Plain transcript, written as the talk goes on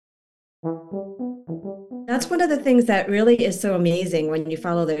That's one of the things that really is so amazing when you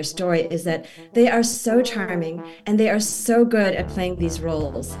follow their story is that they are so charming and they are so good at playing these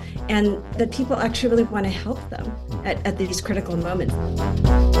roles, and that people actually really want to help them at these critical moments.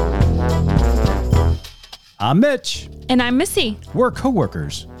 I'm Mitch. And I'm Missy. We're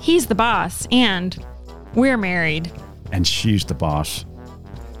coworkers. He's the boss, and we're married. And she's the boss.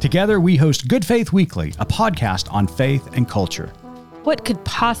 Together, we host Good Faith Weekly, a podcast on faith and culture. What could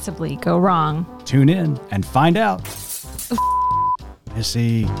possibly go wrong? Tune in and find out.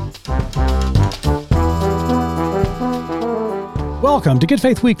 Missy. Welcome to Good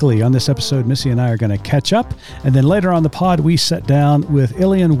Faith Weekly. On this episode, Missy and I are going to catch up. And then later on the pod, we sit down with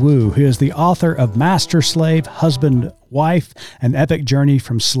Ilyon, who is the author of Master Slave, Husband, Wife, An Epic Journey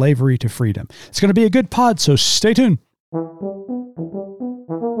from Slavery to Freedom. It's going to be a good pod, so stay tuned.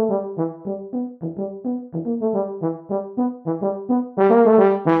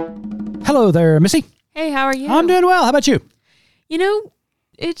 Hello there, Missy. Hey, how are you? I'm doing well. How about you? You know,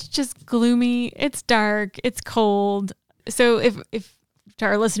 it's just gloomy. It's dark. It's cold. So if to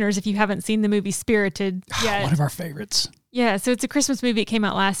our listeners, if you haven't seen the movie Spirited yet. One of our favorites. Yeah, so it's a Christmas movie. It came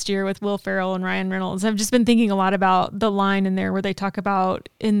out last year with Will Ferrell and Ryan Reynolds. I've just been thinking a lot about the line in there where they talk about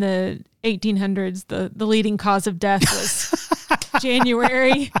in the 1800s, the leading cause of death was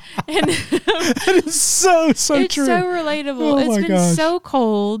January. And that is so it's true. It's so relatable. It's been so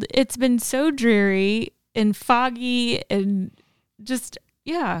cold. It's been so dreary and foggy and just,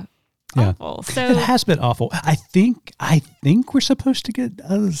 awful. So it has been awful. I think we're supposed to get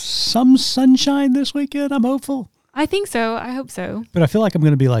some sunshine this weekend. I'm hopeful. I think so. I hope so. But I feel like I'm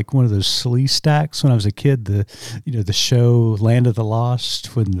going to be like one of those Slee Stacks when I was a kid. The show Land of the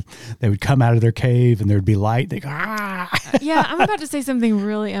Lost, when they would come out of their cave and there'd be light. They go, ah. Yeah, I'm about to say something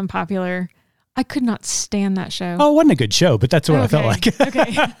really unpopular. I could not stand that show. Oh, it wasn't a good show, but that's what I felt like.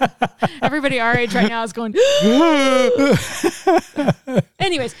 Okay. Everybody our age right now is going,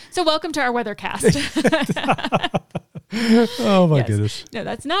 anyways, so welcome to our weathercast. Oh my goodness. No,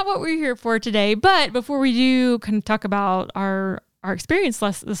 that's not what we're here for today. But before we do kind of talk about our experience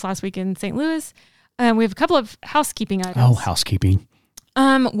this last week in St. Louis, we have a couple of housekeeping items. Oh, housekeeping.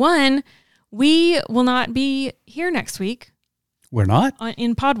 One, we will not be here next week. We're not?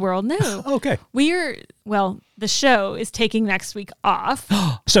 In Pod World, no. Okay. The show is taking next week off.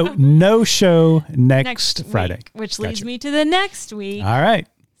 So no show next Friday. Week, which leads me to the next week. All right.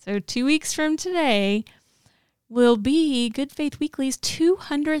 So 2 weeks from today will be Good Faith Weekly's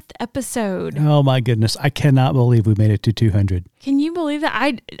 200th episode. Oh my goodness. I cannot believe we made it to 200. Can you believe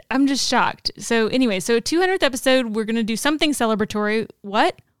that? I'm just shocked. So anyway, 200th episode, we're going to do something celebratory.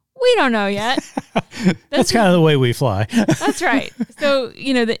 What? We don't know yet. That's kind of the way we fly. That's right. So,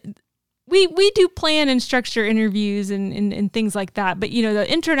 we do plan and structure interviews and things like that. But,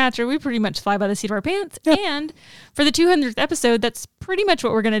 the intro and outro, we pretty much fly by the seat of our pants. Yep. And for the 200th episode, that's pretty much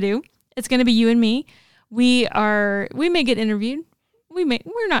what we're going to do. It's going to be you and me. We may get interviewed. We're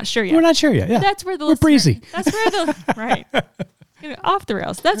not sure yet. We're not sure yet. Yeah. That's where we're breezy. That's where right. Off the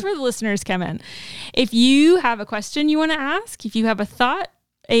rails. That's where the listeners come in. If you have a question you want to ask, if you have a thought,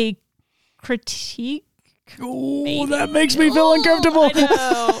 a critique. Oh, that makes me feel uncomfortable.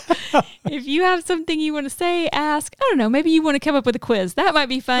 I know. If you have something you want to say, ask. I don't know. Maybe you want to come up with a quiz. That might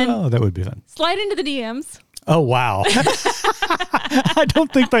be fun. Oh, that would be fun. Slide into the DMs. Oh, wow. I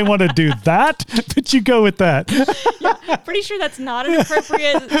don't think they want to do that, but you go with that. Yeah, pretty sure that's not an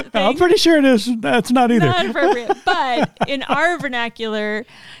appropriate thing. I'm pretty sure it is. That's not either. Not appropriate. But in our vernacular,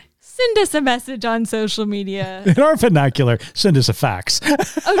 send us a message on social media. In our vernacular, send us a fax.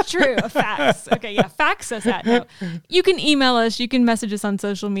 Oh, true. A fax. Okay, yeah. Fax us at. No. You can email us. You can message us on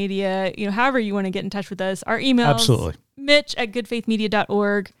social media. However you want to get in touch with us. Our email is absolutely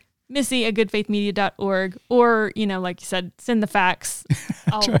Mitch@goodfaithmedia.org, Missy@goodfaithmedia.org, or, like you said, send the fax.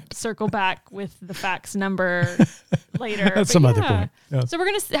 I'll circle back with the fax number later. At some other point. Yeah. So we're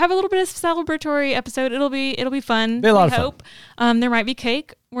going to have a little bit of celebratory episode. It'll be fun. Be a lot of fun. There might be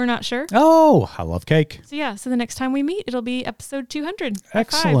cake. We're not sure. Oh, I love cake. So the next time we meet, it'll be episode 200.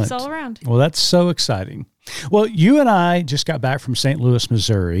 Excellent. Fives all around. Well, that's so exciting. Well, you and I just got back from St. Louis,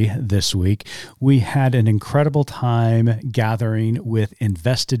 Missouri this week. We had an incredible time gathering with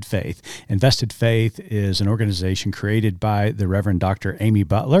Invested Faith. Invested Faith is an organization created by the Reverend Dr. Amy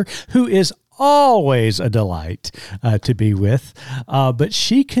Butler, who is always a delight to be with. But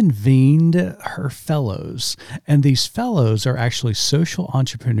she convened her fellows, and these fellows are actually social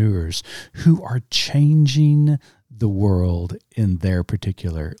entrepreneurs who are changing the world in their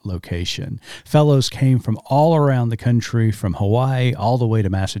particular location. Fellows came from all around the country, from Hawaii all the way to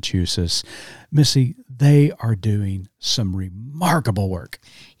Massachusetts. Missy, they are doing some remarkable work.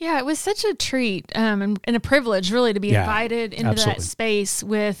 Yeah, it was such a treat and a privilege, really, to be invited into that space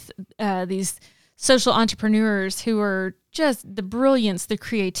with these social entrepreneurs who are just the brilliance, the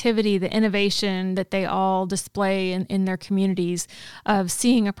creativity, the innovation that they all display in their communities of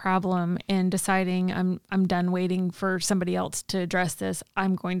seeing a problem and deciding I'm done waiting for somebody else to address this.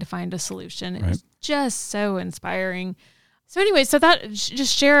 I'm going to find a solution. It was just so inspiring. So anyway, so that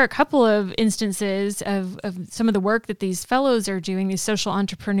just share a couple of instances of some of the work that these fellows are doing, these social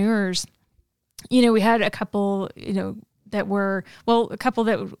entrepreneurs. We had a couple, that were, a couple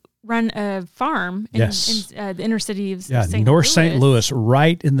that run a farm in the inner city of St. North Louis. St. Louis,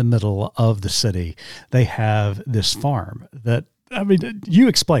 right in the middle of the city. They have this farm that, you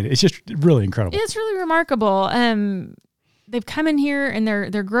explain it. It's just really incredible. It's really remarkable. They've come in here and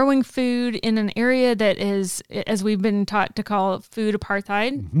they're growing food in an area that is, as we've been taught to call it, food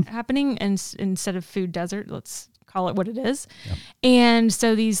apartheid happening, and instead of food desert, let's call it what it is. Yeah. And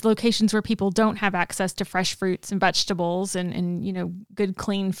so these locations where people don't have access to fresh fruits and vegetables and good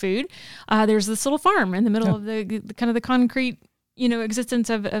clean food, there's this little farm in the middle of the kind of the concrete existence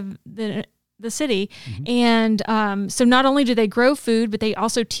of the city. And so not only do they grow food, but they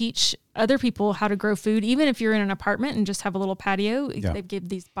also teach other people how to grow food. Even if you're in an apartment and just have a little patio, they give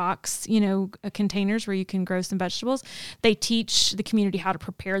these box, containers where you can grow some vegetables. They teach the community how to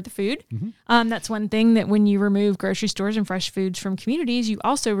prepare the food. That's one thing, that when you remove grocery stores and fresh foods from communities, you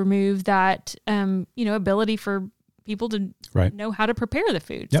also remove that, ability for people to know how to prepare the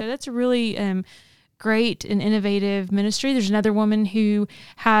food. So that's a really great and innovative ministry. There's another woman who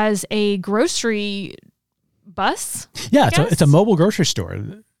has a grocery bus. Yeah, it's a mobile grocery store.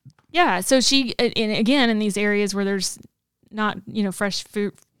 Yeah, so she, and again, in these areas where there's not, fresh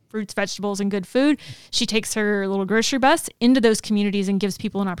fruits, vegetables, and good food, she takes her little grocery bus into those communities and gives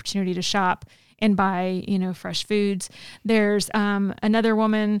people an opportunity to shop and buy, fresh foods. There's another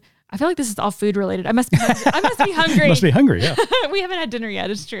woman. I feel like this is all food related. I must be hungry. Must be hungry, yeah. We haven't had dinner yet.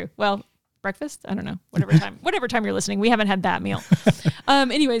 It's true. Well, breakfast? I don't know. Whatever time you're listening, we haven't had that meal.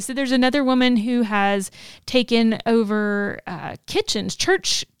 Anyway, so there's another woman who has taken over kitchens,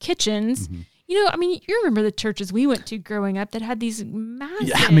 church kitchens. You remember the churches we went to growing up that had these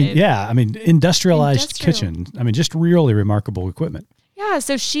massive... industrialized kitchens. Just really remarkable equipment. Yeah,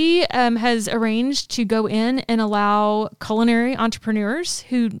 so she has arranged to go in and allow culinary entrepreneurs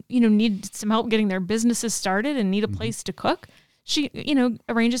who, need some help getting their businesses started and need a place to cook. She,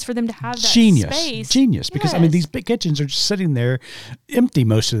 arranges for them to have that space. Genius. Because, these big kitchens are just sitting there empty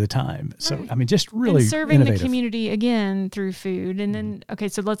most of the time. So, just really and serving innovative. The community, again, through food. And then,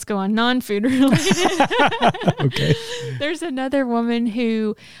 so let's go on non-food related. Okay. There's another woman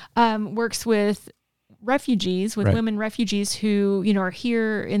who works with refugees, with women refugees who, are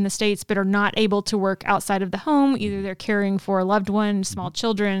here in the States but are not able to work outside of the home. Either they're caring for a loved one, small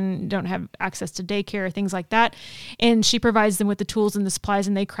children, don't have access to daycare, things like that. And she provides them with the tools and the supplies,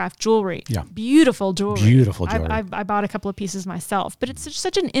 and they craft jewelry. Yeah. Beautiful jewelry. I bought a couple of pieces myself, but it's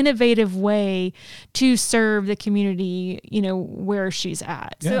such an innovative way to serve the community, where she's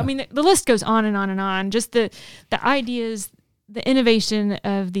at. Yeah. So, the list goes on and on and on. Just the ideas, the innovation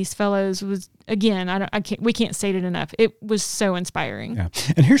of these fellows was, again, we can't state it enough. It was so inspiring. Yeah.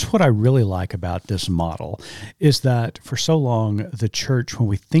 And here's what I really like about this model is that for so long, the church, when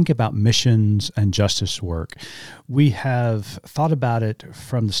we think about missions and justice work, we have thought about it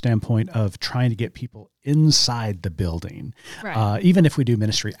from the standpoint of trying to get people inside the building. Right. Even if we do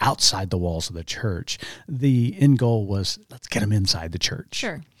ministry outside the walls of the church, the end goal was, let's get them inside the church.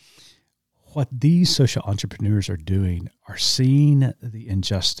 Sure. What these social entrepreneurs are doing are seeing the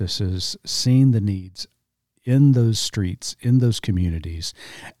injustices, seeing the needs in those streets, in those communities,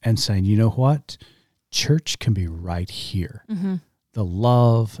 and saying, you know what? Church can be right here. The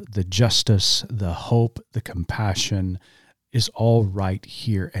love, the justice, the hope, the compassion is all right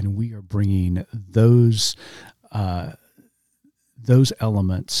here. And we are bringing those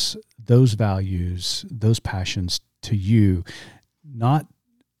elements, those values, those passions to you, not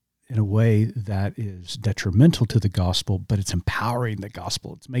in a way that is detrimental to the gospel, but it's empowering the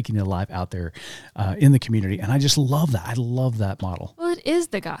gospel. It's making it alive out there in the community. And I just love that. I love that model. Well, it is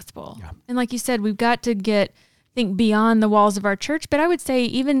the gospel. Yeah. And like you said, we've got to think beyond the walls of our church, but I would say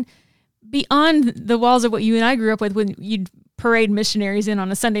even beyond the walls of what you and I grew up with when you'd parade missionaries in on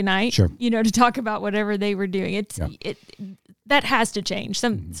a Sunday night, sure, to talk about whatever they were doing. That has to change.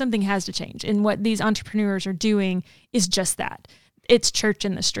 Something has to change. And what these entrepreneurs are doing is just that. It's church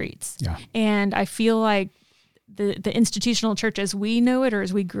in the streets. Yeah. And I feel like the institutional church as we know it or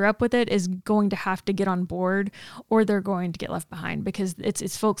as we grew up with it is going to have to get on board, or they're going to get left behind, because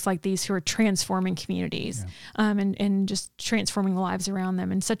it's folks like these who are transforming communities, and just transforming the lives around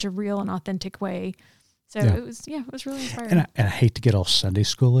them in such a real and authentic way. So it was really inspiring. And I hate to get all Sunday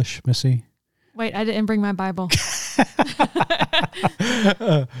schoolish, Missy. Wait, I didn't bring my Bible.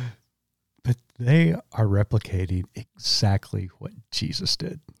 But they are replicating exactly what Jesus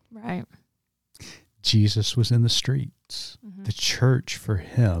did. Right. Jesus was in the streets. Mm-hmm. The church for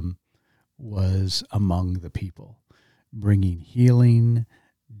him was among the people, bringing healing,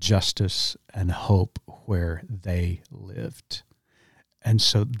 justice, and hope where they lived. And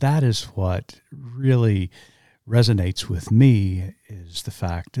so that is what really resonates with me, is the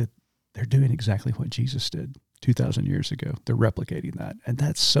fact that they're doing exactly what Jesus did 2,000 years ago. They're replicating that. And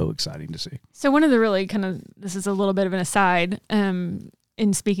that's so exciting to see. So one of the really this is a little bit of an aside,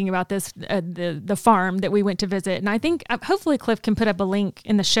 in speaking about this, the farm that we went to visit. And I think hopefully Cliff can put up a link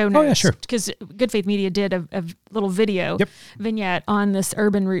in the show notes. Oh, yeah, sure. Because Good Faith Media did a little video vignette on this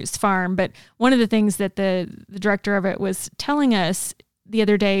Urban Roots farm. But one of the things that the director of it was telling us the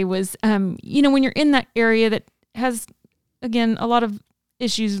other day was, when you're in that area that has, again, a lot of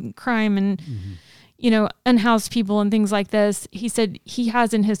issues, crime and, unhoused people and things like this. He said he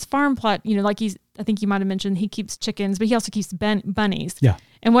has in his farm plot, I think you might have mentioned he keeps chickens, but he also keeps bunnies. Yeah.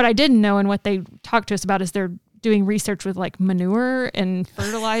 And what I didn't know and what they talked to us about is they're doing research with like manure and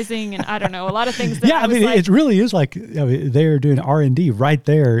fertilizing and I don't know, a lot of things. That it really is like they're doing R&D right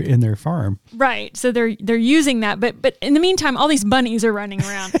there in their farm. Right. So they're using that. But in the meantime, all these bunnies are running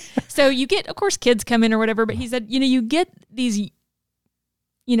around. So you get, of course, kids come in or whatever, but he said, you get these,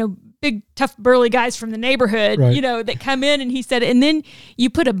 big, tough, burly guys from the neighborhood, right. That come in, and he said, and then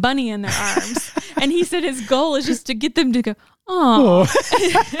you put a bunny in their arms. And he said his goal is just to get them to go, oh.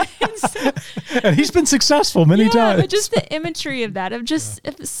 And he's been successful many times. But just the imagery of that, of just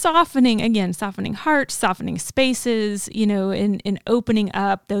softening hearts, softening spaces, and opening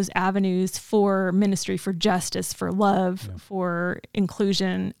up those avenues for ministry, for justice, for love, for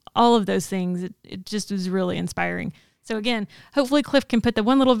inclusion, all of those things. It just was really inspiring. So again, hopefully Cliff can put the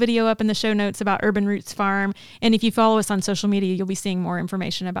one little video up in the show notes about Urban Roots Farm. And if you follow us on social media, you'll be seeing more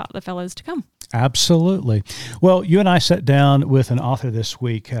information about the fellows to come. Absolutely. Well, you and I sat down with an author this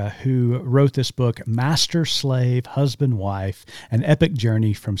week who wrote this book, Master, Slave, Husband, Wife, An Epic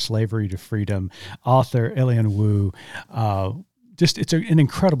Journey from Slavery to Freedom. Author Ilyon Wu. It's an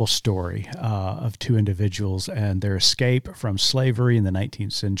incredible story of two individuals and their escape from slavery in the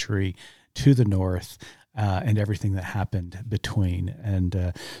 19th century to the North. And everything that happened between.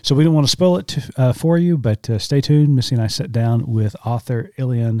 And so we don't want to spoil it for you, but stay tuned. Missy and I sat down with author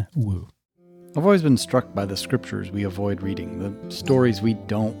Ilyon Wu. I've always been struck by the scriptures we avoid reading, the stories we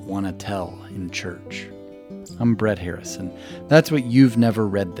don't want to tell in church. I'm Brett Harris, and that's what You've Never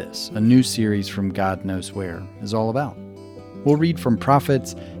Read This, a new series from God Knows Where, is all about. We'll read from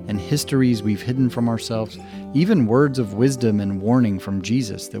prophets and histories we've hidden from ourselves, even words of wisdom and warning from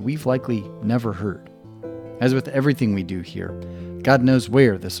Jesus that we've likely never heard. As with everything we do here, God knows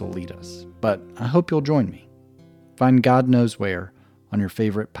where this will lead us, but I hope you'll join me. Find God Knows Where on your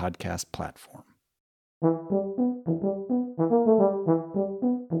favorite podcast platform.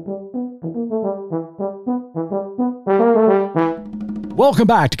 Welcome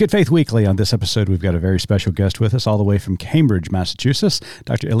back to Good Faith Weekly. On this episode, we've got a very special guest with us all the way from Cambridge, Massachusetts.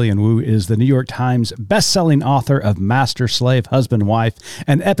 Dr. Ilyon Wu is the New York Times best-selling author of Master, Slave, Husband, Wife,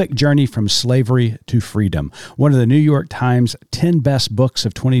 An Epic Journey from Slavery to Freedom, one of the New York Times 10 best books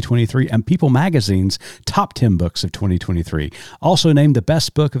of 2023 and People Magazine's top 10 books of 2023. Also named the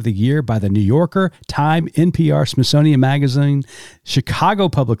best book of the year by the New Yorker, Time, NPR, Smithsonian Magazine, Chicago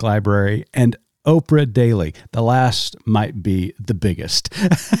Public Library, and Oprah Daily. The last might be the biggest.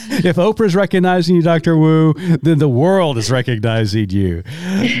 If Oprah's recognizing you, Dr. Wu, then the world is recognizing you.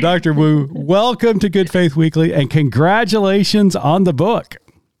 Dr. Wu, welcome to Good Faith Weekly and congratulations on the book.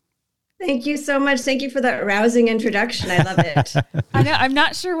 Thank you so much. Thank you for that rousing introduction. I love it. I know. I'm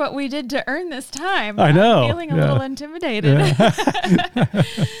not sure what we did to earn this time. I know. I'm feeling a little intimidated.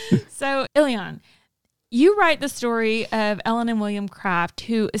 So, Ilyon, you write the story of Ellen and William Craft,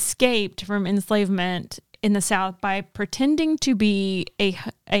 who escaped from enslavement in the South by pretending to be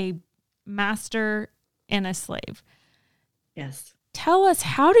a master and a slave. Yes. Tell us,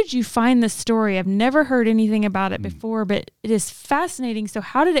 how did you find this story? I've never heard anything about it before, but it is fascinating. So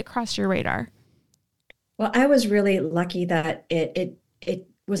how did it cross your radar? Well, I was really lucky that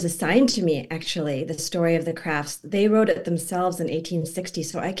was assigned to me, actually, the story of the crafts. They wrote it themselves in 1860.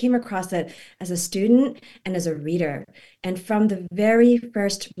 So I came across it as a student and as a reader. And from the very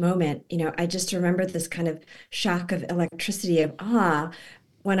first moment, I just remember this kind of shock of electricity of awe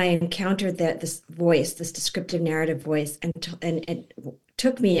when I encountered this voice, this descriptive narrative voice, and it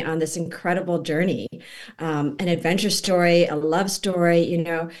took me on this incredible journey, an adventure story, a love story,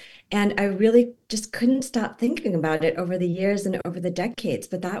 and I really just couldn't stop thinking about it over the years and over the decades.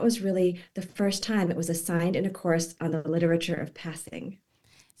 But that was really the first time it was assigned in a course on the literature of passing.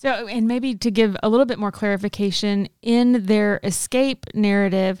 So, and maybe to give a little bit more clarification, in their escape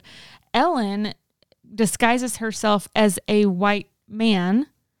narrative, Ellen disguises herself as a white man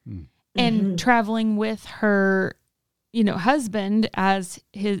and traveling with her, husband as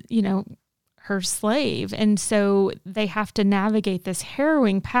his, her slave. And so they have to navigate this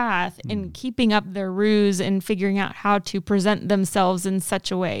harrowing path in keeping up their ruse and figuring out how to present themselves in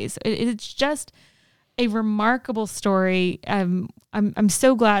such a way. So it's just a remarkable story. I'm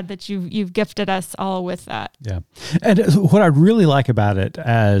so glad that you've gifted us all with that. Yeah. And what I really like about it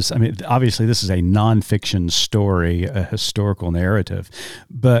obviously this is a nonfiction story, a historical narrative,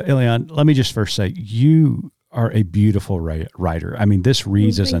 but Ilyon, let me just first say, you are a beautiful writer. I mean, this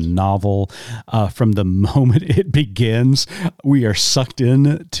reads as a novel. From the moment it begins, we are sucked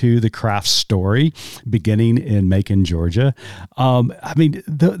into the craft story beginning in Macon, Georgia.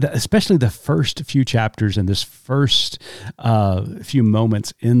 Especially the first few chapters and this first few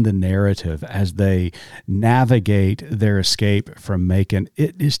moments in the narrative as they navigate their escape from Macon,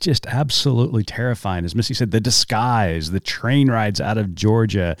 it is just absolutely terrifying. As Missy said, the disguise, the train rides out of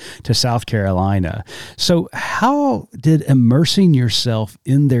Georgia to South Carolina. So how did immersing yourself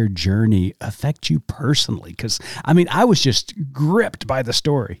in their journey affect you personally? Because, I was just gripped by the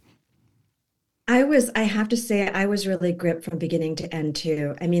story. I have to say, I was really gripped from beginning to end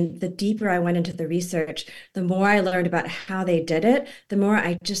too. The deeper I went into the research, the more I learned about how they did it, the more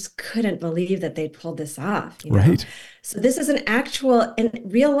I just couldn't believe that they pulled this off. Right. So this is in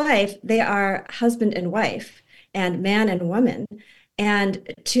real life, they are husband and wife and man and woman.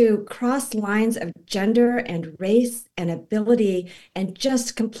 And to cross lines of gender and race and ability and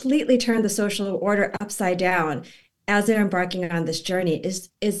just completely turn the social order upside down as they're embarking on this journey is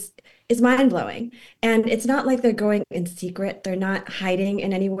mind-blowing. And it's not like they're going in secret. They're not hiding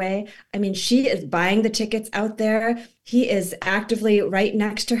in any way. She is buying the tickets out there. He is actively right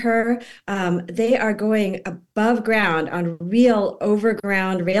next to her. They are going above ground on real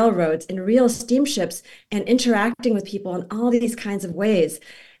overground railroads and real steamships and interacting with people in all these kinds of ways.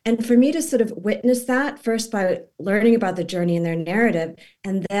 And for me to sort of witness that first by learning about the journey and their narrative,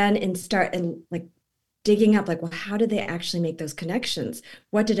 and then digging up, well, how did they actually make those connections?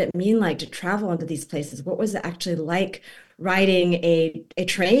 What did it mean to travel into these places? What was it actually like riding a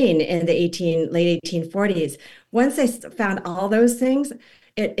train in the late 1840s? Once I found all those things,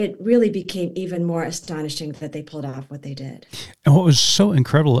 it really became even more astonishing that they pulled off what they did. And what was so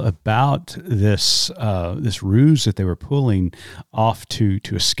incredible about this ruse that they were pulling off to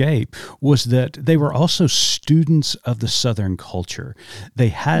escape was that they were also students of the Southern culture. They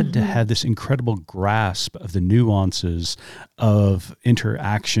had to have this incredible grasp of the nuances of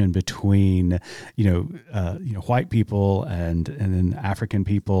interaction between, white people and then African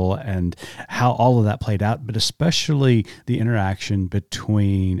people, and how all of that played out, but especially the interaction between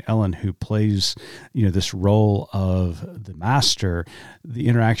Ellen, who plays, this role of the master, the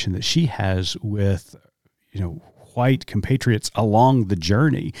interaction that she has with, white compatriots along the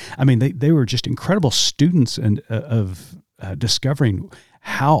journey. They were just incredible students of discovering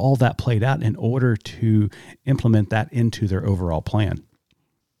how all that played out in order to implement that into their overall plan.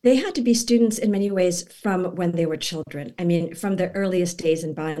 They had to be students in many ways from when they were children. From their earliest days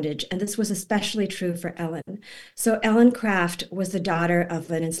in bondage. And this was especially true for Ellen. So Ellen Craft was the daughter of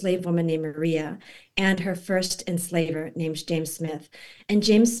an enslaved woman named Maria and her first enslaver named James Smith. And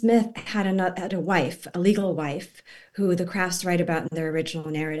James Smith had a wife, a legal wife, who the Crafts write about in their original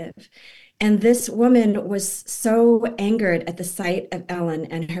narrative. And this woman was so angered at the sight of Ellen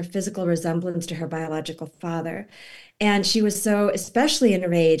and her physical resemblance to her biological father. And she was so especially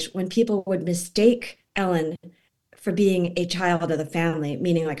enraged when people would mistake Ellen for being a child of the family,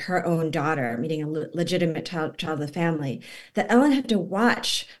 meaning her own daughter, meaning a legitimate child of the family, that Ellen had to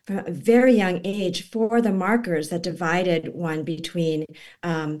watch from a very young age for the markers that divided one between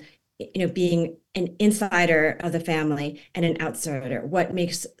being an insider of the family and an outsider. What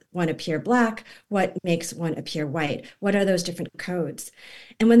makes one appear black? What makes one appear white? What are those different codes?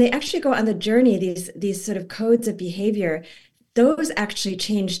 And when they actually go on the journey, these sort of codes of behavior, those actually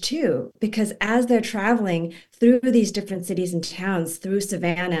change too, because as they're traveling through these different cities and towns, through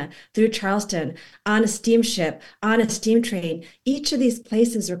Savannah, through Charleston, on a steamship, on a steam train, each of these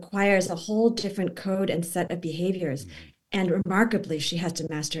places requires a whole different code and set of behaviors. And remarkably, she has to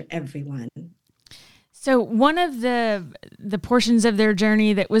master every one. So one of the portions of their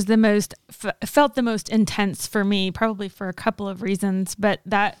journey that was the most felt the most intense for me, probably for a couple of reasons, but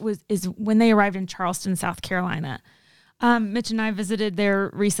is when they arrived in Charleston, South Carolina. Mitch and I visited there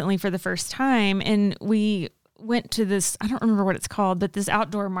recently for the first time, and we went to this, I don't remember what it's called, but this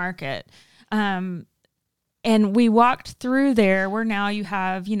outdoor market. And we walked through there where now you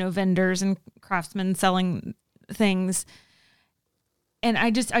have, vendors and craftsmen selling things. And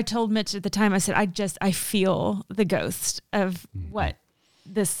I told Mitch at the time, I said, I feel the ghost of what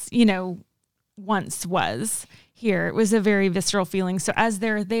this, once was here. It was a very visceral feeling. So as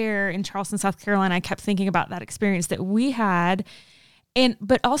they're there in Charleston, South Carolina, I kept thinking about that experience that we had,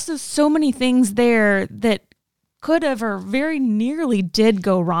 but also so many things there that could have or very nearly did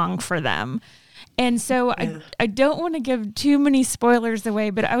go wrong for them. And so I don't want to give too many spoilers away,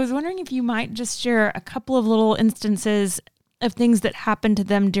 but I was wondering if you might just share a couple of little instances of things that happened to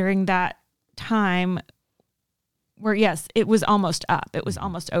them during that time where, yes, it was almost up. It was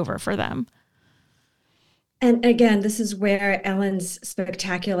almost over for them. And again, this is where Ellen's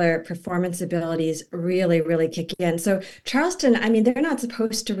spectacular performance abilities really, really kick in. So Charleston, they're not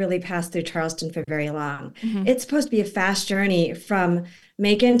supposed to really pass through Charleston for very long. Mm-hmm. It's supposed to be a fast journey from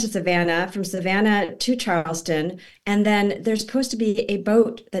Macon to Savannah, from Savannah to Charleston, and then there's supposed to be a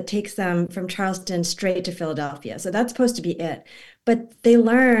boat that takes them from Charleston straight to Philadelphia. So that's supposed to be it. But they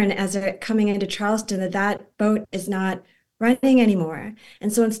learn as they're coming into Charleston that boat is not running anymore.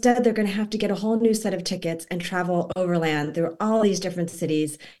 And so instead, they're going to have to get a whole new set of tickets and travel overland through all these different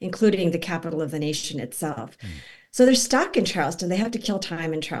cities, including the capital of the nation itself. Mm. So they're stuck in Charleston. They have to kill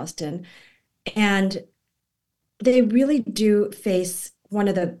time in Charleston. And they really do face one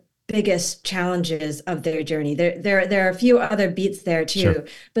of the biggest challenges of their journey. There are a few other beats there too, sure.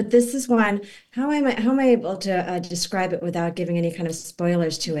 But this is one. How am I able to describe it without giving any kind of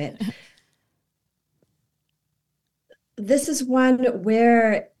spoilers to it? This is one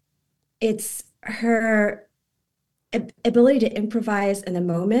where it's her ability to improvise in the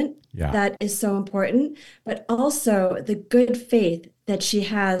moment that is so important, but also the good faith that she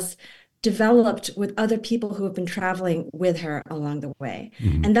has developed with other people who have been traveling with her along the way.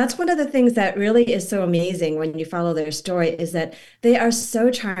 Mm-hmm. And that's one of the things that really is so amazing when you follow their story, is that they are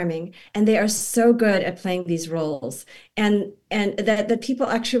so charming and they are so good at playing these roles, and that people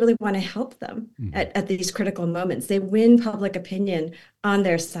actually really want to help them at these critical moments. They win public opinion on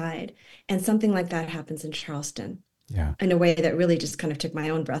their side. And something like that happens in Charleston. Yeah. In a way that really just kind of took my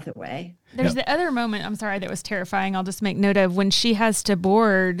own breath away. There's the other moment, I'm sorry, that was terrifying. I'll just make note of when she has to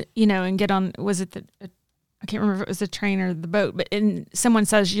board, and get on, was it I can't remember if it was the train or the boat, but someone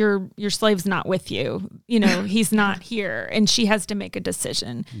says, your slave's not with you, he's not here. And she has to make a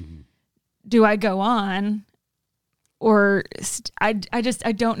decision. Mm-hmm. Do I go on? Or I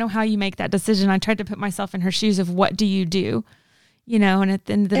don't know how you make that decision. I tried to put myself in her shoes of what do you do? And at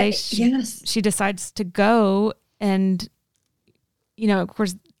the end of the day, she decides to go. And, of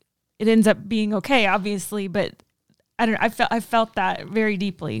course, it ends up being okay, obviously, but I felt that very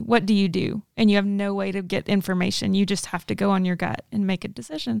deeply. What do you do? And you have no way to get information. You just have to go on your gut and make a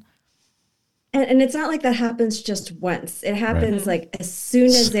decision. And it's not like that happens just once. It happens like as soon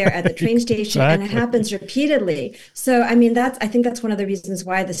as they're at the train station, exactly. And it happens repeatedly. So, I think that's one of the reasons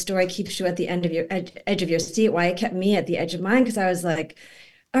why the story keeps you at the end of your edge of your seat, why it kept me at the edge of mine, because I was like,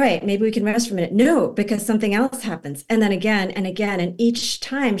 all right, maybe we can rest for a minute. No, because something else happens. And then again and again. And each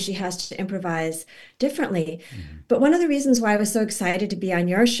time she has to improvise differently. Mm-hmm. But one of the reasons why I was so excited to be on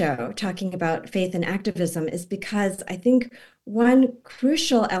your show talking about faith and activism is because I think one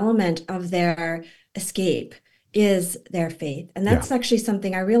crucial element of their escape is their faith. And that's actually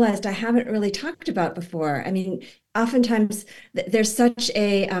something I realized I haven't really talked about before. Oftentimes there's such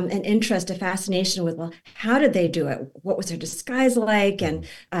an interest, a fascination with, well, how did they do it? What was their disguise like? And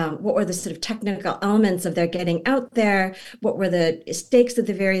what were the sort of technical elements of their getting out there? What were the stakes at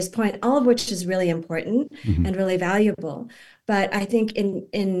the various points? All of which is really important and really valuable. But I think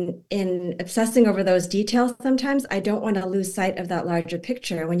in obsessing over those details, sometimes I don't want to lose sight of that larger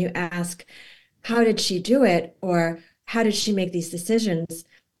picture. When you ask, how did she do it? Or how did she make these decisions?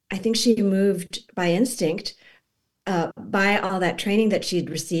 I think she moved by instinct, by all that training that she'd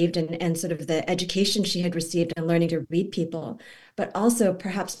received and sort of the education she had received and learning to read people, but also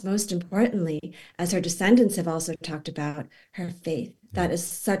perhaps most importantly, as her descendants have also talked about, her faith. Yeah. That is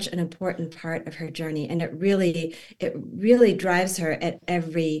such an important part of her journey, and it really drives her at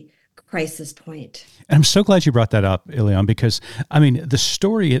every crisis point. And I'm so glad you brought that up, Ilyon, because I mean, the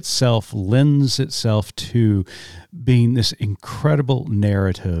story itself lends itself to being this incredible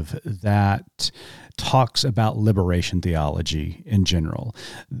narrative that talks about liberation theology in general,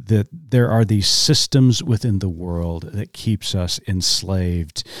 that there are these systems within the world that keeps us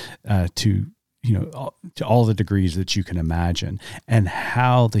enslaved to all the degrees that you can imagine, and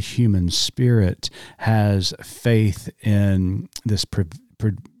how the human spirit has faith in this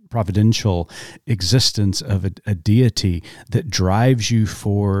providential existence of a deity that drives you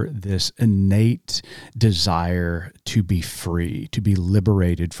for this innate desire to be free, to be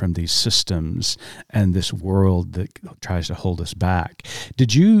liberated from these systems and this world that tries to hold us back.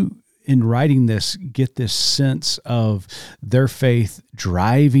 Did you, in writing this, get this sense of their faith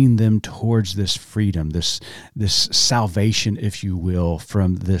driving them towards this freedom, this salvation, if you will,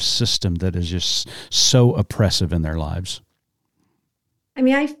 from this system that is just so oppressive in their lives? I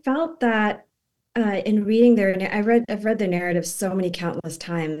mean, I felt that in reading I've read their narrative so many countless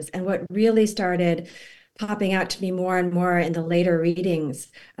times, and what really started popping out to me more and more in the later readings,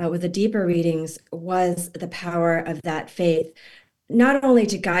 with the deeper readings, was the power of that faith, not only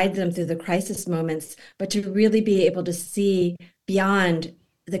to guide them through the crisis moments, but to really be able to see beyond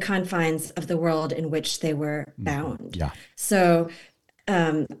the confines of the world in which they were bound. Yeah. So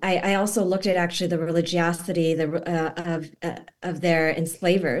I also looked at actually the religiosity of their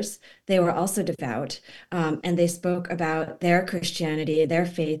enslavers. They were also devout, and they spoke about their Christianity, their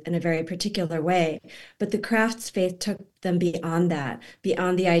faith in a very particular way. But the Crafts' faith took them beyond that,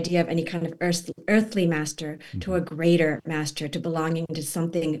 beyond the idea of any kind of earthly master, to a greater master, to belonging to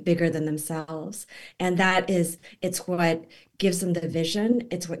something bigger than themselves. And it's what gives them the vision.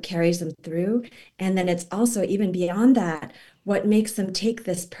 It's what carries them through. And then it's also, even beyond that, what makes them take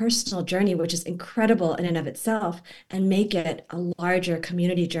this personal journey, which is incredible in and of itself, and make it a larger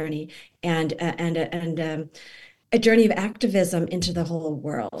community journey and a journey of activism into the whole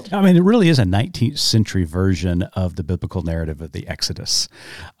world. I mean, it really is a 19th century version of the biblical narrative of the Exodus,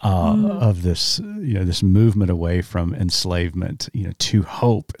 of this, this movement away from enslavement, to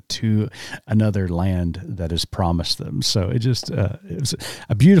hope, to another land that is promised them. So it was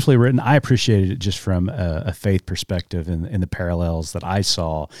a beautifully written. I appreciated it just from a faith perspective in the parallels that I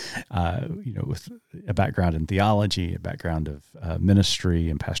saw, with a background in theology, a background of ministry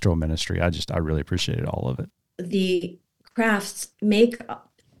and pastoral ministry. I really appreciated all of it. The Crafts make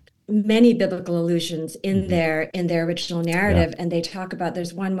many biblical allusions in their original narrative, and they talk about,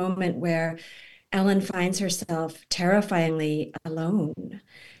 there's one moment where Ellen finds herself terrifyingly alone,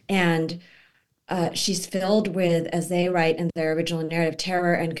 and she's filled with, as they write in their original narrative,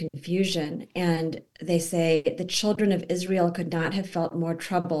 terror and confusion. And they say the children of Israel could not have felt more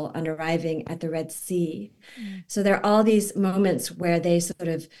trouble on arriving at the Red Sea. So there are all these moments where they sort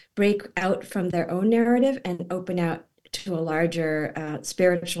of break out from their own narrative and open out to a larger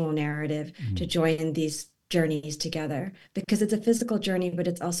spiritual narrative to join these journeys together, because it's a physical journey, but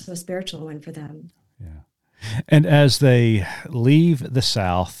it's also a spiritual one for them. Yeah. And as they leave the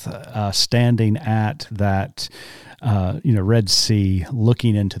South, standing at that, Red Sea,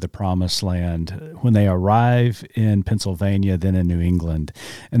 looking into the Promised Land, when they arrive in Pennsylvania, then in New England,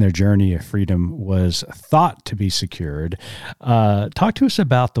 and their journey of freedom was thought to be secured, talk to us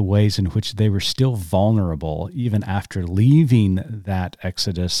about the ways in which they were still vulnerable even after leaving that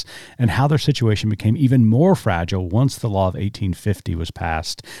Exodus, and how their situation became even more fragile once the law of 1850 was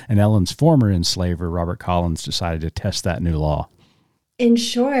passed and Ellen's former enslaver, Robert Collins, decided to test that new law. In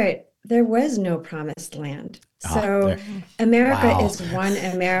short, there was no promised land. So America is one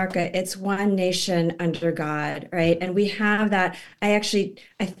America. It's one nation under God, right? And we have that. I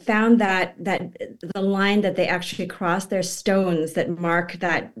found that the line that they actually cross, there's stones that mark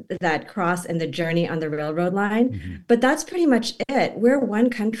that cross in the journey on the railroad line. But that's pretty much it. We're one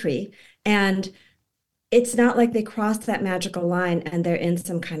country, and it's not like they crossed that magical line and they're in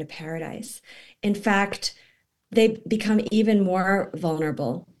some kind of paradise. In fact, they become even more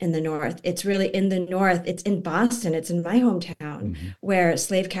vulnerable in the North. It's really in the North. It's in Boston. It's in my hometown where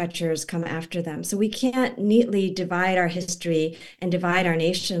slave catchers come after them. So we can't neatly divide our history and divide our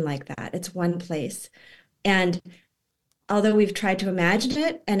nation like that. It's one place. And although we've tried to imagine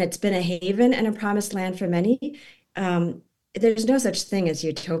it, and it's been a haven and a promised land for many, there's no such thing as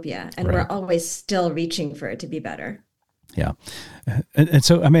utopia. And we're always still reaching for it to be better. Yeah. And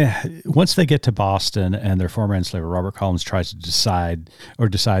so, I mean, once they get to Boston and their former enslaver, Robert Collins, tries to decide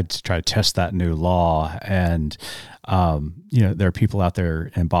to try to test that new law. And, there are people out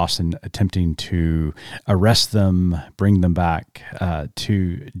there in Boston attempting to arrest them, bring them back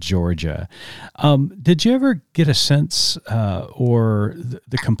to Georgia. Did you ever get a sense or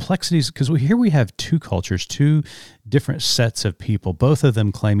the complexities? Because here we have two cultures, two different sets of people, both of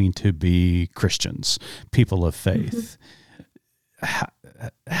them claiming to be Christians, people of faith.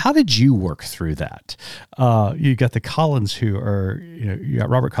 How did you work through that? You got the Collins who are, you got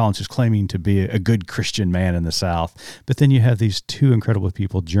Robert Collins who's claiming to be a good Christian man in the South, but then you have these two incredible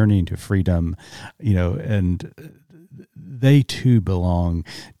people journeying to freedom, and they too belong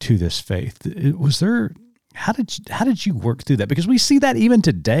to this faith. How did you work through that? Because we see that even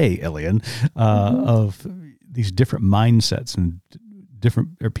today, Ilyon, of these different mindsets and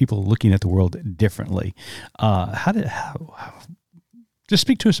different people looking at the world differently. Just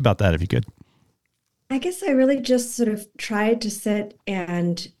speak to us about that if you could. I guess I really just sort of tried to sit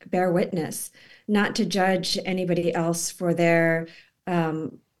and bear witness, not to judge anybody else for their, I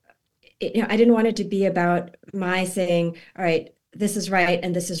didn't want it to be about my saying, all right, this is right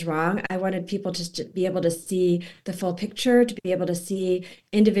and this is wrong. I wanted people just to be able to see the full picture, to be able to see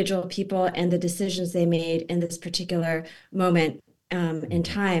individual people and the decisions they made in this particular moment in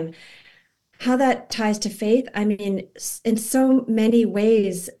time. How that ties to faith, I mean, in so many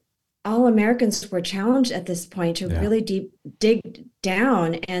ways, all Americans were challenged at this point to really dig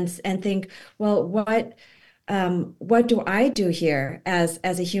down and think, well, what do I do here as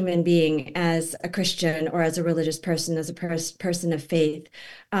a human being, as a Christian or as a religious person, as a person of faith?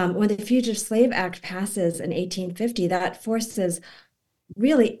 When the Fugitive Slave Act passes in 1850, that forces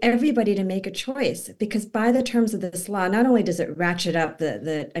really everybody to make a choice, because by the terms of this law, not only does it ratchet up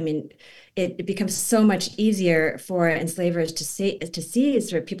it becomes so much easier for enslavers to seize,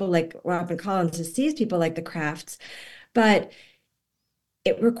 for people like Robert Collins to seize people like the Crafts, but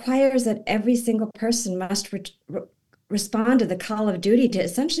it requires that every single person must respond to the call of duty to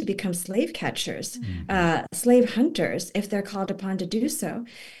essentially become slave catchers, slave hunters, if they're called upon to do so.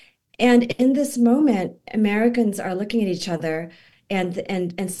 And in this moment, Americans are looking at each other,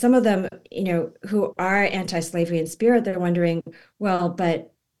 and some of them, who are anti-slavery in spirit, they're wondering, well,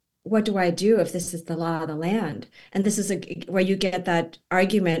 but what do I do if this is the law of the land? And this is where you get that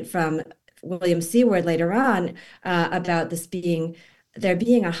argument from William Seward later on about there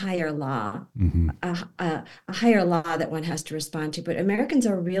being a higher law, a higher law that one has to respond to. But Americans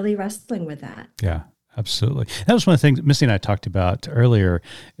are really wrestling with that. Yeah. Absolutely. That was one of the things Missy and I talked about earlier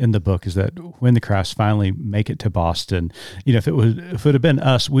in the book, is that when the Crafts finally make it to Boston, if it would have been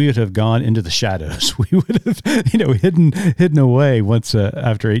us, we would have gone into the shadows. We would have, hidden away once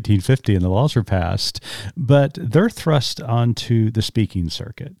after 1850 and the laws were passed. But they're thrust onto the speaking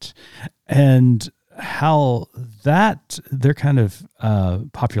circuit, and how their kind of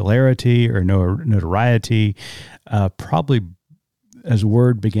popularity or notoriety probably, as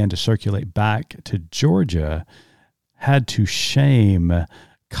word began to circulate back to Georgia, had to shame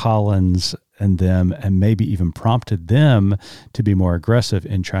Collins and them, and maybe even prompted them to be more aggressive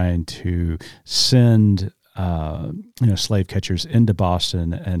in trying to send slave catchers into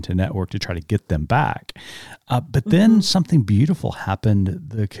Boston and to network to try to get them back. But then something beautiful happened.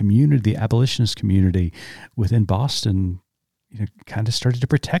 The abolitionist community within Boston kind of started to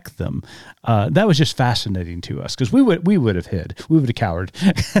protect them. That was just fascinating to us, because we would have hid, we would have cowered,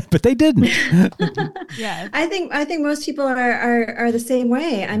 but they didn't. Yeah, I think most people are the same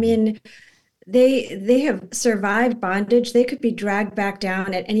way. I mean, they have survived bondage. They could be dragged back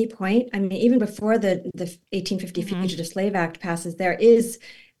down at any point. I mean, even before the 1850 Fugitive Slave Act passes, there is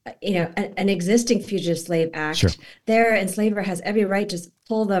an existing Fugitive Slave Act. Sure. Their enslaver has every right to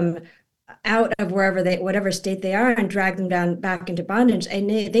pull them out of whatever state they are and drag them down back into bondage. And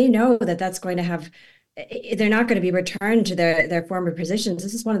they know that that's going to have, they're not going to be returned to their former positions.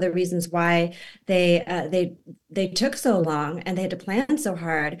 This is one of the reasons why they took so long and they had to plan so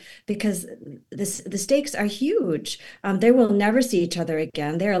hard, because the stakes are huge. They will never see each other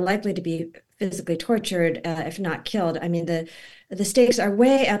again. They are likely to be physically tortured, if not killed. I mean, the stakes are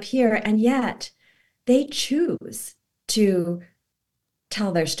way up here, and yet they choose to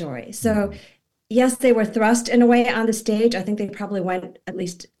tell their story. So yes, they were thrust in a way on the stage. I think they probably went at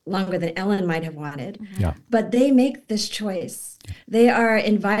least longer than Ellen might have wanted. Yeah. But they make this choice. They are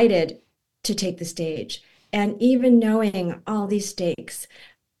invited to take the stage. And even knowing all these stakes,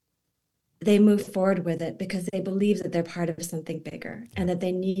 they move forward with it because they believe that they're part of something bigger and that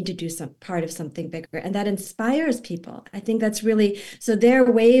they need to do some part of something bigger. And that inspires people. I think that's really, so their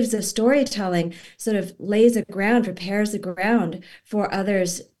waves of storytelling sort of prepares the ground for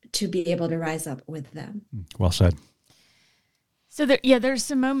others to be able to rise up with them. Well said. So there's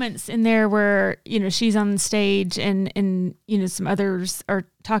some moments in there where, she's on stage and some others are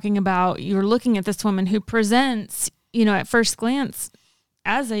talking about, you're looking at this woman who presents, at first glance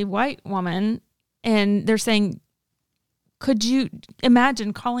as a white woman, and they're saying, could you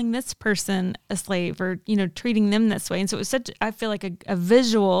imagine calling this person a slave or, treating them this way? And so it was I feel like a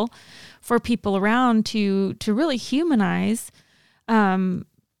visual for people around to really humanize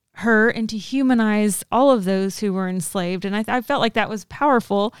her and to humanize all of those who were enslaved. And I felt like that was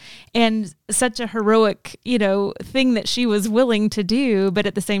powerful and such a heroic, thing that she was willing to do. But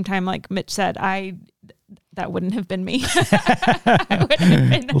at the same time, like Mitch said, that wouldn't have been me.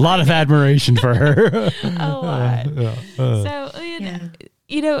 A lot of admiration for her. A lot. So,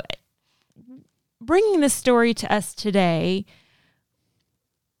 bringing this story to us today,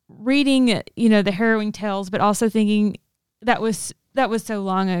 reading, the harrowing tales, but also thinking that was so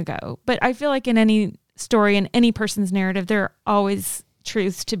long ago. But I feel like in any story, in any person's narrative, there are always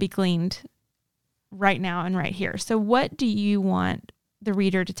truths to be gleaned right now and right here. So what do you want the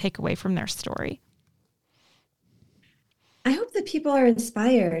reader to take away from their story? I hope that people are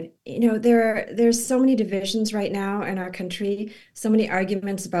inspired. There's so many divisions right now in our country, so many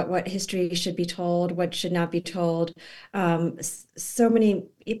arguments about what history should be told, what should not be told, so many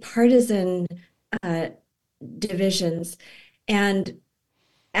partisan divisions. And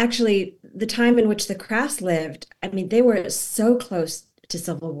actually, the time in which the Crafts lived, they were so close to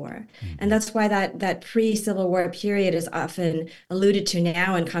civil war. And that's why that pre-Civil War period is often alluded to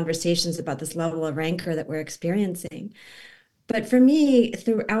now in conversations about this level of rancor that we're experiencing. But for me,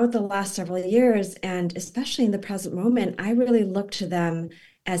 throughout the last several years, and especially in the present moment, I really look to them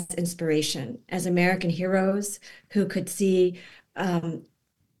as inspiration, as American heroes who could see, who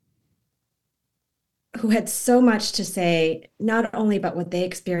had so much to say, not only about what they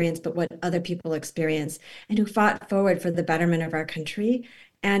experienced, but what other people experience, and who fought forward for the betterment of our country.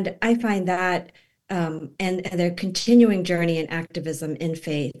 And I find that, and their continuing journey in activism in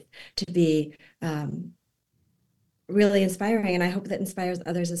faith to be really inspiring, and I hope that inspires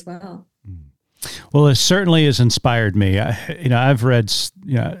others as well. Well, it certainly has inspired me. I've read,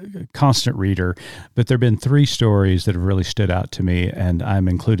 a constant reader, but there have been 3 stories that have really stood out to me, and I'm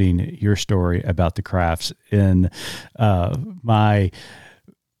including your story about the Crafts in my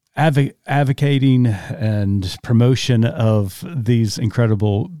advocating and promotion of these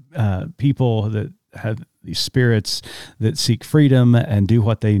incredible people that have these spirits that seek freedom and do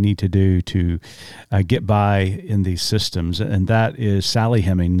what they need to do to get by in these systems. And that is Sally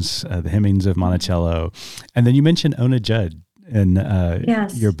Hemings, the Hemings of Monticello. And then you mentioned Ona Judd in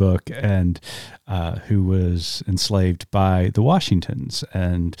Yes. your book, and who was enslaved by the Washingtons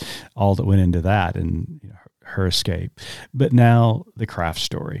and all that went into that and her escape. But now the Craft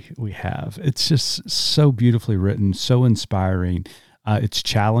story we have. It's just so beautifully written, so inspiring. It's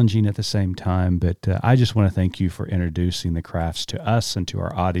challenging at the same time, but I just want to thank you for introducing the Crafts to us and to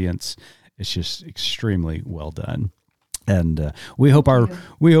our audience. It's just extremely well done. And we hope our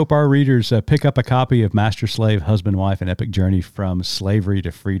readers pick up a copy of Master Slave, Husband, Wife, An Epic Journey from Slavery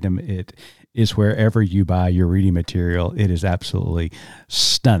to Freedom. It is wherever you buy your reading material. It is absolutely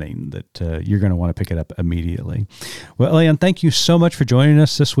stunning that you're going to want to pick it up immediately. Well, Ilyon, thank you so much for joining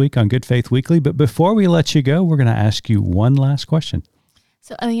us this week on Good Faith Weekly. But before we let you go, we're going to ask you one last question.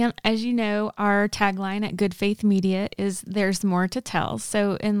 So, Ilyon, as you know, our tagline at Good Faith Media is "There's more to tell."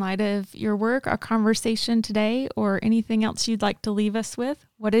 So, in light of your work, our conversation today, or anything else you'd like to leave us with,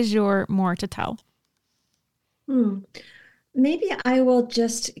 what is your more to tell? Maybe I will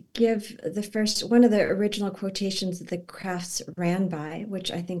just give one of the original quotations that the Crafts ran by, which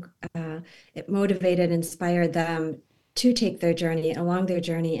I think it motivated, inspired them to take their journey, along their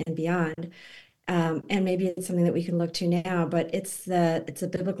journey and beyond. And maybe it's something that we can look to now, but it's a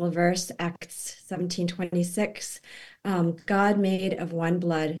biblical verse, Acts 17:26. God made of one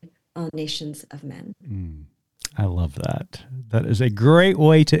blood all nations of men. I love that. That is a great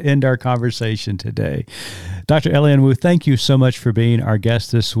way to end our conversation today. Dr. Ilyon Wu, thank you so much for being our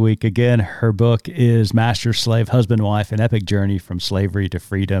guest this week. Again, her book is Master Slave, Husband, Wife, An Epic Journey from Slavery to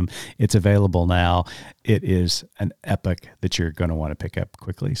Freedom. It's available now. It is an epic that you're going to want to pick up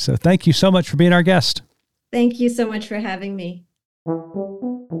quickly. So thank you so much for being our guest. Thank you so much for having me.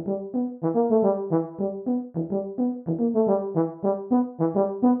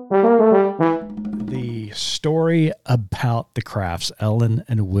 The story story about the Crafts, Ellen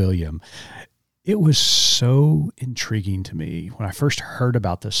and William, it was so intriguing to me. When I first heard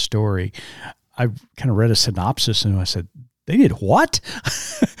about this story, I kind of read a synopsis and I said, they did what?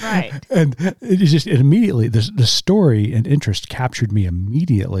 Right. And it immediately, the story and interest captured me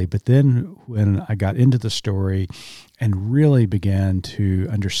immediately. But then when I got into the story and really began to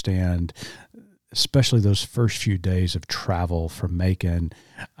understand, especially those first few days of travel from Macon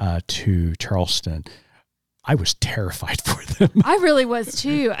to Charleston, I was terrified for them. I really was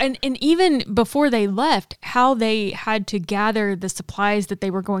too. And even before they left, how they had to gather the supplies that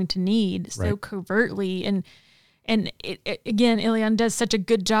they were going to need so covertly. And again, Ilyon does such a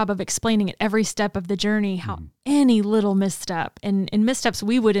good job of explaining at every step of the journey how any little misstep and missteps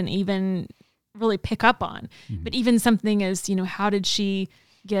we wouldn't even really pick up on. But even something as, how did she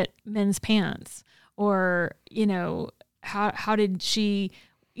get men's pants? Or, how did she,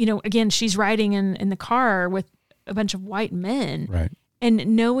 again, she's riding in the car with a bunch of white men. Right.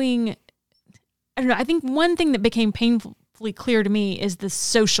 And knowing, I don't know, I think one thing that became painfully clear to me is the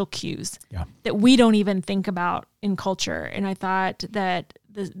social cues that we don't even think about in culture. And I thought that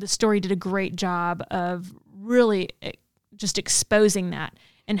the story did a great job of really just exposing that,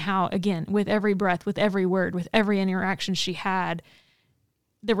 and how, again, with every breath, with every word, with every interaction she had,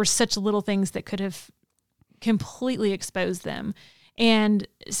 there were such little things that could have completely exposed them. And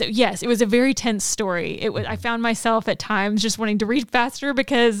so, yes, it was a very tense story. I found myself at times just wanting to read faster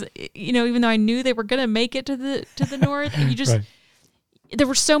because, even though I knew they were going to make it to the north, and there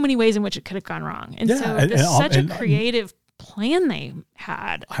were so many ways in which it could have gone wrong. And such a creative plan they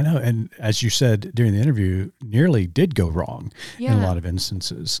had. I know. And as you said during the interview, nearly did go wrong in a lot of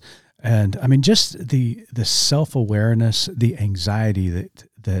instances. And I mean, just the self-awareness, the anxiety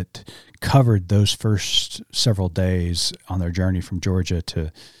that covered those first several days on their journey from Georgia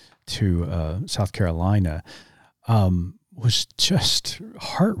to South Carolina was just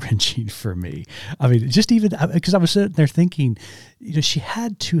heart-wrenching for me. I mean, just even because I was sitting there thinking, she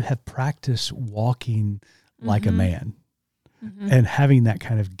had to have practiced walking like a man. And having that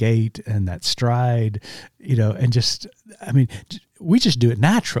kind of gait and that stride, and just, I mean, we just do it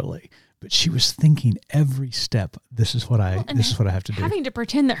naturally. But she was thinking every step, this is what I have to do. Having to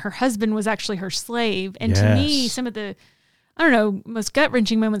pretend that her husband was actually her slave. And to me, some of the, most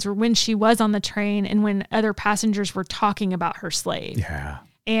gut-wrenching moments were when she was on the train and when other passengers were talking about her slave. Yeah.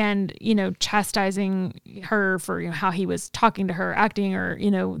 And, chastising her for how he was talking to her, acting, or,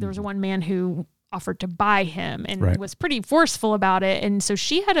 there was one man who offered to buy him and was pretty forceful about it. And so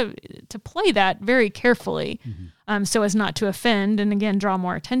she had to play that very carefully so as not to offend and, again, draw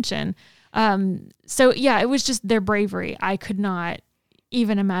more attention. It was just their bravery. I could not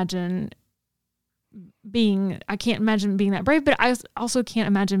even imagine I can't imagine being that brave, but I also can't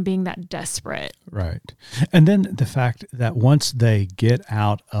imagine being that desperate. Right. And then the fact that once they get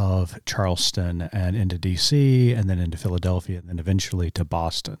out of Charleston and into DC and then into Philadelphia and then eventually to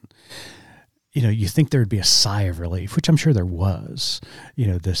Boston, you think there'd be a sigh of relief, which I'm sure there was.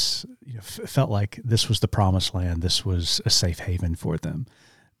 This felt like this was the promised land. This was a safe haven for them.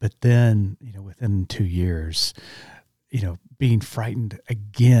 But then, within 2 years, being frightened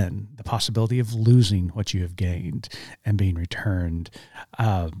again, the possibility of losing what you have gained and being returned.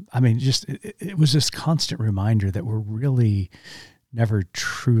 It was this constant reminder that we're really never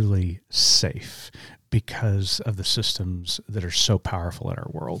truly safe because of the systems that are so powerful in our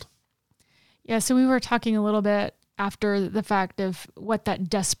world. Yeah, so we were talking a little bit after the fact of what that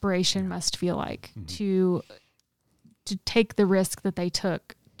desperation must feel like to take the risk that they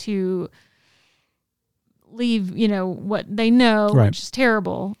took, to leave, what they know, which is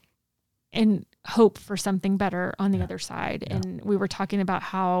terrible, and hope for something better on the other side. Yeah. And we were talking about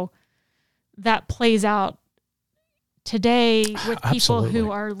how that plays out today with people who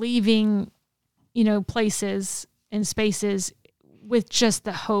are leaving, places and spaces with just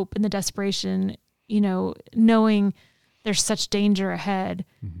the hope and the desperation, knowing there's such danger ahead.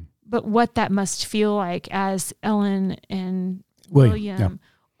 But what that must feel like as Ellen and William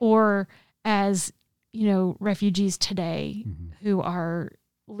or as, refugees today who are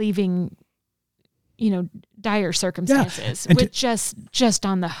leaving, dire circumstances with just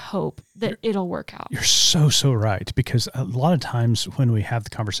on the hope that it'll work out. You're so right, because a lot of times when we have the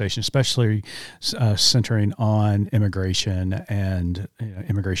conversation, especially centering on immigration and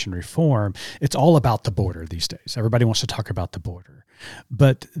immigration reform, it's all about the border these days. Everybody wants to talk about the border,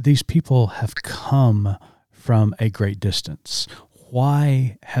 but these people have come from a great distance.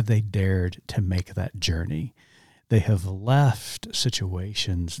 Why have they dared to make that journey? They have left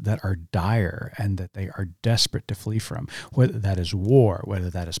situations that are dire and that they are desperate to flee from, whether that is war, whether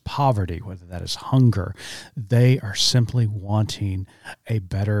that is poverty, whether that is hunger. They are simply wanting a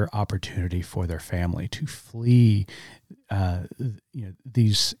better opportunity for their family to flee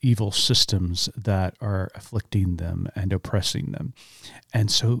these evil systems that are afflicting them and oppressing them.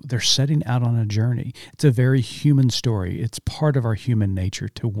 And so they're setting out on a journey. It's a very human story. It's part of our human nature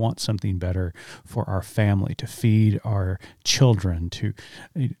to want something better for our family, to feed our children, to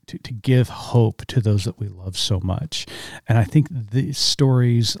give hope to those that we love so much. And I think these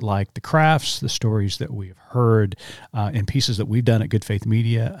stories like the crafts, the stories that we have heard in pieces that we've done at Good Faith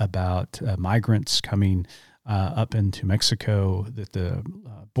Media about migrants coming up into Mexico that the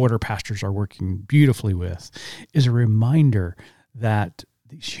border pastors are working beautifully with, is a reminder that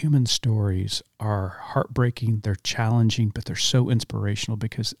these human stories are heartbreaking, they're challenging, but they're so inspirational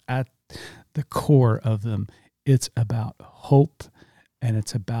because at the core of them, it's about hope and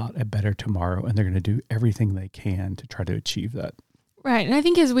it's about a better tomorrow, and they're going to do everything they can to try to achieve that. Right. And I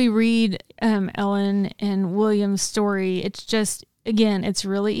think as we read Ellen and William's story, it's just, again, it's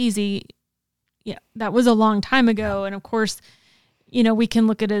really easy. Yeah, that was a long time ago. And of course, we can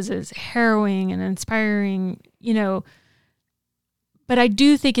look at it as harrowing and inspiring, but I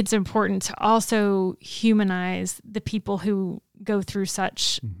do think it's important to also humanize the people who go through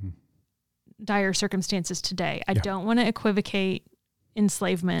such dire circumstances today. I don't want to equivocate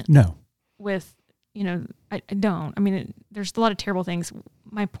enslavement with, I don't. I mean, there's a lot of terrible things.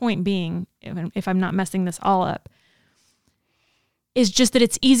 My point being, if I'm not messing this all up, is just that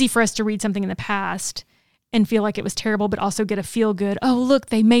it's easy for us to read something in the past and feel like it was terrible, but also get a feel good. Oh, look,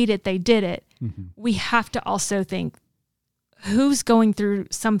 they made it. They did it. Mm-hmm. We have to also think, who's going through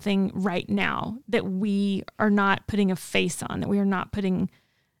something right now that we are not putting a face on, that we are not putting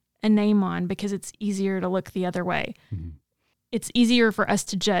a name on, because it's easier to look the other way. Mm-hmm. It's easier for us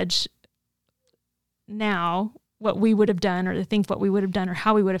to judge now what we would have done, or to think what we would have done, or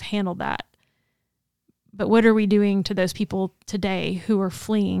how we would have handled that. But what are we doing to those people today who are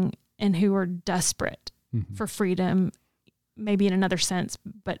fleeing and who are desperate for freedom, maybe in another sense,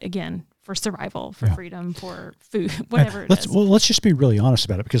 but again, for survival, for freedom, for food, whatever it is. Well, let's just be really honest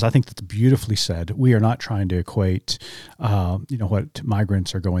about it, because I think that's beautifully said. We are not trying to equate, what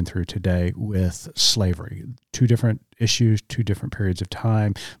migrants are going through today with slavery. Two different issues, two different periods of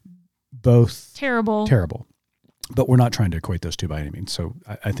time, both terrible. But we're not trying to equate those two by any means. So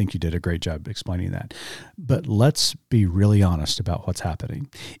I think you did a great job explaining that. But let's be really honest about what's happening,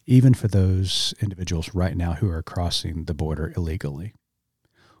 even for those individuals right now who are crossing the border illegally.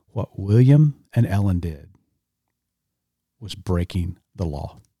 What William and Ellen did was breaking the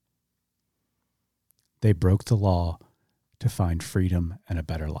law. They broke the law to find freedom and a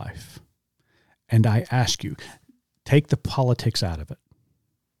better life. And I ask you, take the politics out of it.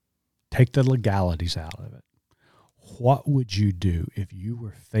 Take the legalities out of it. What would you do if you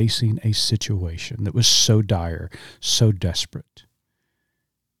were facing a situation that was so dire, so desperate,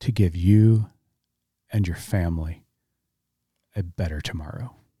 to give you and your family a better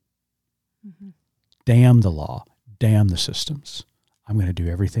tomorrow? Mm-hmm. Damn the law, damn the systems. I'm going to do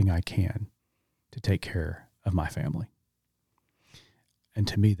everything I can to take care of my family. And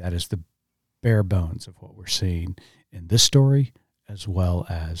to me, that is the bare bones of what we're seeing in this story, as well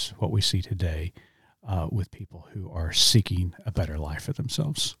as what we see today with people who are seeking a better life for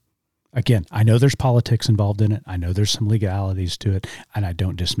themselves. Again, I know there's politics involved in it. I know there's some legalities to it, and I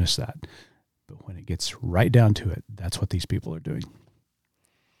don't dismiss that. But when it gets right down to it, that's what these people are doing.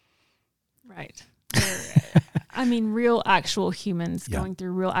 Right. Real actual humans going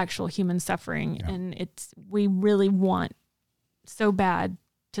through real actual human suffering. Yeah. And we really want so bad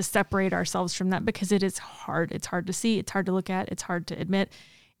to separate ourselves from that, because it is hard. It's hard to see. It's hard to look at. It's hard to admit.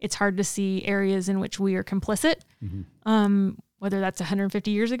 It's hard to see areas in which we are complicit, whether that's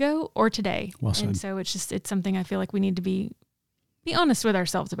 150 years ago or today. Well said. And so it's something I feel like we need to be honest with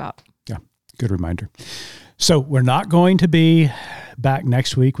ourselves about. Yeah, good reminder. So we're not going to be back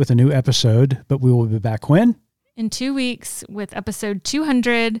next week with a new episode, but we will be back when? In 2 weeks with episode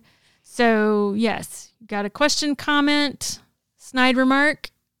 200. So yes, got a question, comment, snide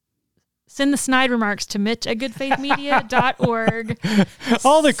remark. Send the snide remarks to mitch@goodfaithmedia.org.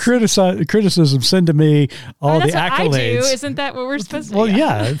 All the criticism, send to me. All the accolades. That's what I do. Isn't that what we're supposed to do? Well,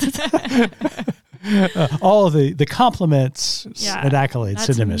 yeah. All of the compliments and accolades,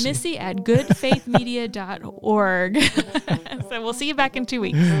 send to Missy. Missy at goodfaithmedia.org. So we'll see you back in 2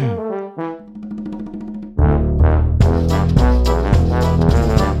 weeks.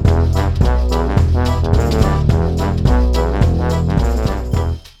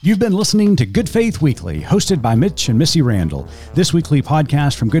 You've been listening to Good Faith Weekly, hosted by Mitch and Missy Randall. This weekly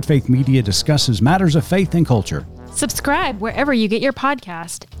podcast from Good Faith Media discusses matters of faith and culture. Subscribe wherever you get your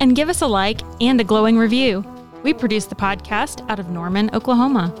podcast and give us a like and a glowing review. We produce the podcast out of Norman,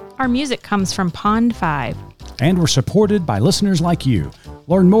 Oklahoma. Our music comes from Pond 5. And we're supported by listeners like you.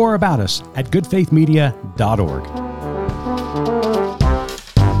 Learn more about us at goodfaithmedia.org.